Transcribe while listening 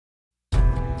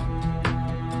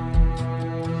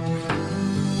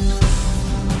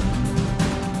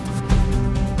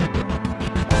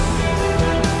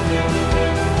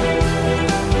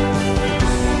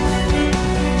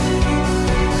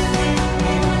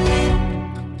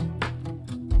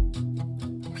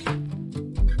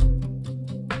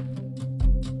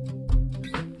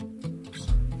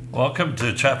Welcome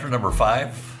to chapter number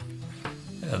 5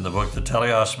 in the book, The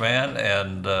Teleios Man,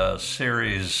 and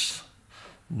series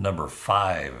number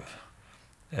 5.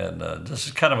 And this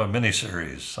is kind of a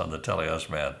mini-series on the Teleios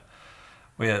Man.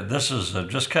 This is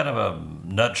just kind of a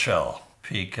nutshell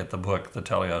peek at the book, The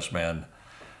Teleios Man,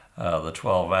 the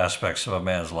 12 aspects of a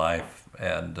man's life.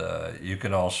 And you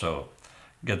can also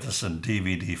get this in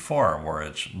DVD form where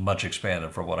it's much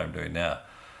expanded for what I'm doing now.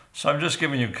 So I'm just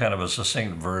giving you kind of a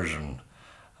succinct version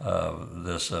of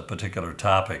this particular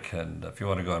topic, and if you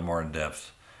want to go in more in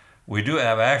depth, we do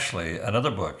have actually another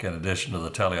book in addition to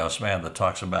the Teleios Man that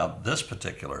talks about this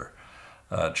particular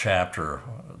chapter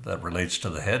that relates to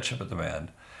the headship of the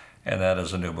man, and that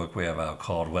is a new book we have out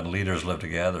called When Leaders Live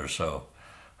Together. So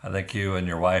I think you and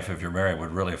your wife, if you're married,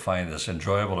 would really find this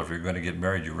enjoyable. If you're going to get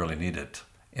married, you really need it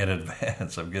in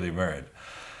advance of getting married.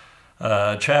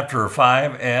 Chapter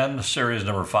 5 and series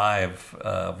number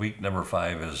 5, week number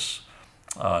 5 is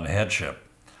on headship.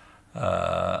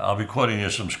 I'll be quoting you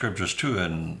some scriptures too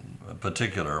in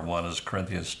particular. One is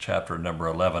Corinthians chapter number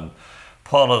 11.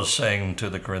 Paul is saying to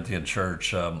the Corinthian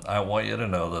church, I want you to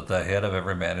know that the head of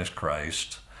every man is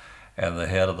Christ, and the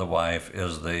head of the wife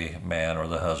is the man or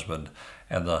the husband,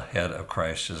 and the head of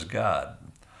Christ is God.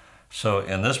 So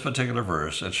in this particular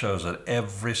verse, it shows that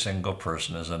every single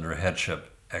person is under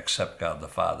headship except God the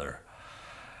Father.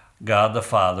 God the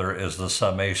Father is the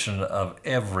summation of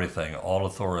everything. All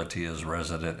authority is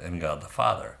resident in God the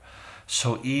Father.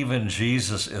 So even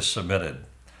Jesus is submitted.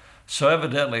 So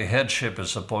evidently headship is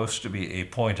supposed to be a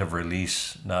point of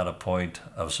release, not a point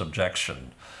of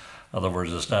subjection. In other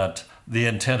words, it's not the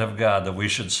intent of God that we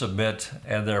should submit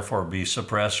and therefore be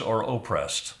suppressed or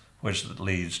oppressed, which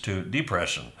leads to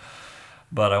depression.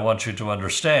 But I want you to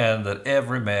understand that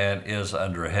every man is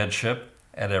under headship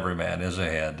and every man is a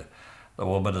head. The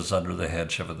woman is under the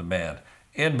headship of the man.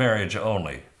 In marriage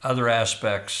only. Other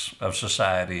aspects of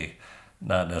society,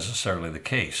 not necessarily the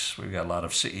case. We've got a lot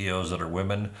of CEOs that are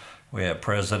women. We have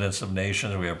presidents of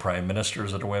nations. We have prime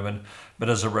ministers that are women. But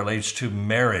as it relates to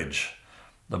marriage,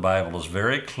 the Bible is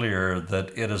very clear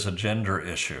that it is a gender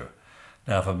issue.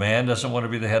 Now, if a man doesn't want to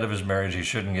be the head of his marriage, he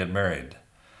shouldn't get married,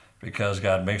 because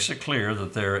God makes it clear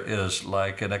that there is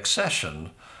like an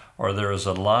accession, or there is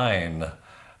a line.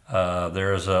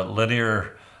 There is a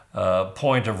linear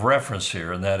point of reference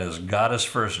here, and that is God is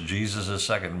first, Jesus is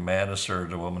second, man is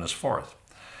third, a woman is fourth.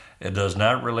 It does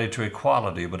not relate to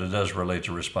equality, but it does relate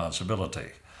to responsibility.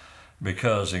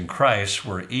 Because in Christ,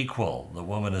 we're equal. The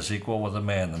woman is equal with the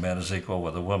man is equal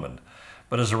with the woman.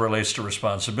 But as it relates to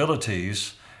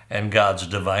responsibilities and God's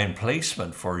divine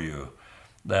placement for you,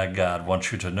 that God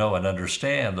wants you to know and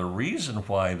understand the reason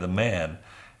why the man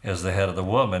as the head of the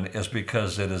woman is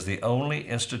because it is the only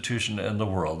institution in the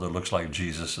world that looks like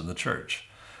Jesus in the church.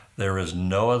 There is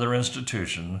no other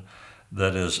institution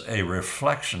that is a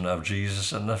reflection of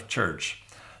Jesus in the church.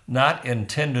 Not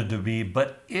intended to be,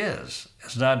 but is.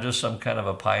 It's not just some kind of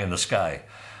a pie in the sky.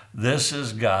 This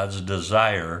is God's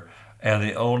desire, and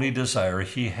the only desire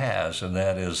he has, and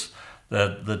that is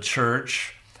that the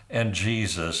church and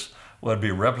Jesus would be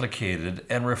replicated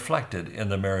and reflected in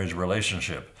the marriage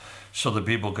relationship, so that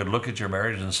people could look at your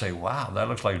marriage and say, wow, that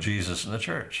looks like Jesus in the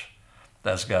church.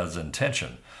 That's God's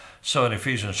intention. So in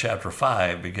Ephesians chapter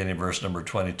 5, beginning verse number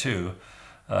 22,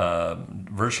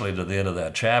 virtually to the end of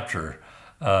that chapter,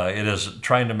 it is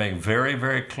trying to make very,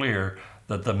 very clear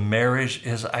that the marriage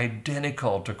is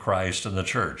identical to Christ and the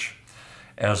church.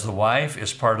 As the wife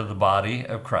is part of the body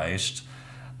of Christ,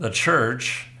 the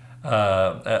church,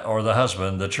 or the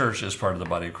husband, the church is part of the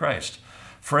body of Christ.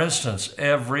 For instance,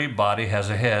 every body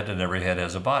has a head and every head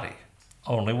has a body.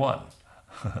 Only one.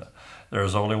 There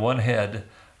is only one head.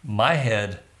 My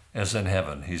head is in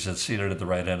heaven. He's seated at the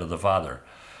right hand of the Father.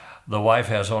 The wife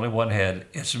has only one head.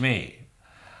 It's me.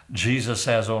 Jesus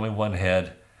has only one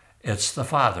head. It's the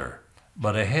Father.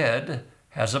 But a head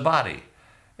has a body.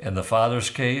 In the Father's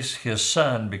case, his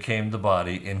Son became the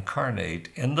body incarnate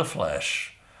in the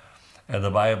flesh. And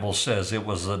the Bible says it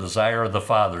was the desire of the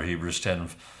Father, Hebrews 10,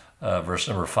 verse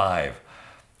number 5.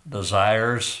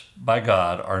 Desires by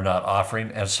God are not offering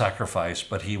and sacrifice,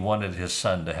 but he wanted his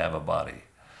Son to have a body.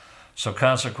 So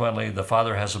consequently, the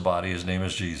Father has a body. His name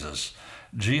is Jesus.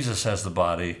 Jesus has the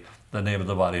body. The name of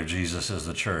the body of Jesus is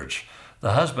the church.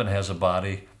 The husband has a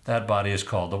body. That body is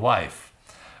called the wife.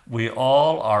 We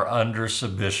all are under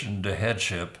submission to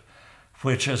headship,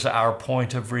 which is our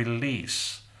point of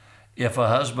release. If a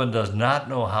husband does not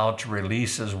know how to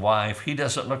release his wife, he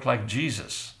doesn't look like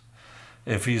Jesus.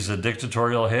 If he's a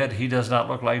dictatorial head, he does not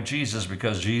look like Jesus,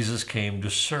 because Jesus came to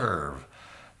serve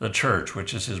the church,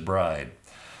 which is his bride.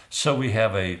 So we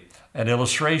have an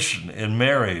illustration in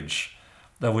marriage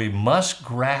that we must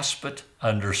grasp it,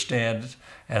 understand it,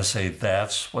 and say,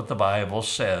 that's what the Bible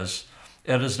says.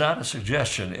 It is not a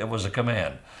suggestion, it was a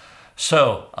command.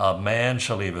 So a man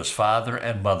shall leave his father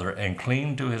and mother and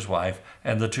cling to his wife,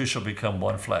 and the two shall become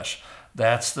one flesh.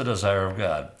 That's the desire of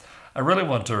God. I really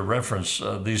want to reference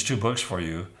these two books for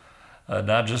you,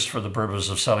 not just for the purpose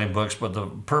of selling books, but the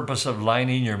purpose of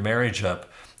lining your marriage up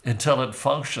until it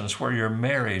functions where your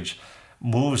marriage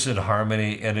moves in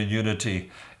harmony and in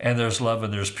unity, and there's love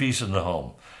and there's peace in the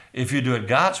home. If you do it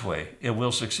God's way, it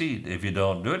will succeed. If you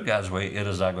don't do it God's way, it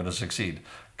is not going to succeed.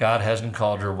 God hasn't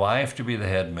called your wife to be the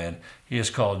head man. He has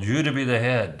called you to be the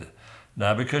head,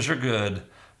 not because you're good,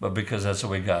 but because that's the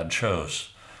way God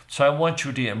chose. So I want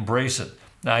you to embrace it.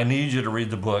 Now, I need you to read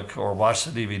the book or watch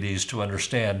the DVDs to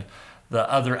understand the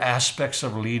other aspects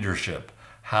of leadership,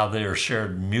 how they are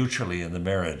shared mutually in the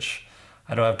marriage.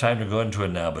 I don't have time to go into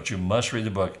it now, but you must read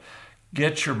the book.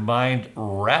 Get your mind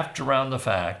wrapped around the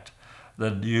fact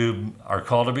that you are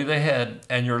called to be the head,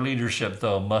 and your leadership,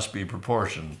 though, must be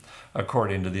proportioned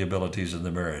according to the abilities in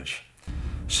the marriage.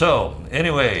 So,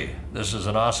 anyway, this is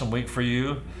an awesome week for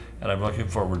you, and I'm looking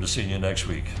forward to seeing you next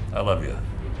week. I love you.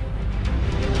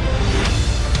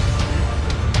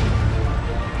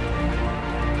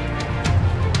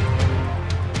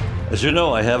 As you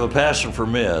know, I have a passion for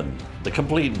men, the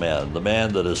complete man, the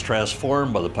man that is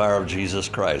transformed by the power of Jesus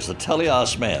Christ, the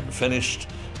Teleios Man, finished,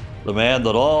 the man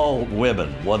that all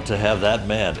women want to have that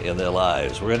man in their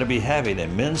lives. We're going to be having a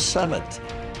men's summit.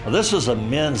 Now, this is a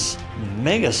men's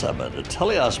mega summit, a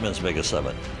Teleios Men's Mega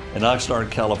Summit in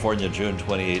Oxnard, California, June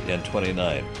 28 and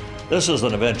 29. This is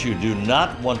an event you do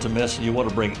not want to miss, and you want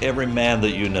to bring every man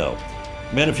that you know.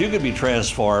 Men, if you could be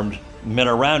transformed, men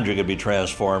around you could be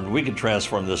transformed, we could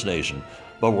transform this nation.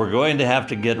 But we're going to have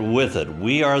to get with it.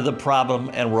 We are the problem,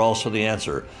 and we're also the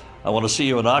answer. I want to see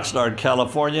you in Oxnard,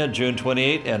 California, June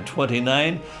 28 and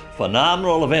 29.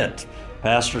 Phenomenal event.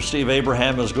 Pastor Steve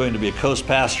Abraham is going to be a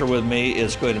co-pastor with me.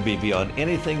 It's going to be beyond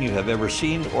anything you have ever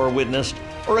seen or witnessed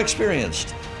or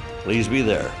experienced. Please be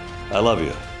there. I love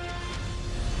you.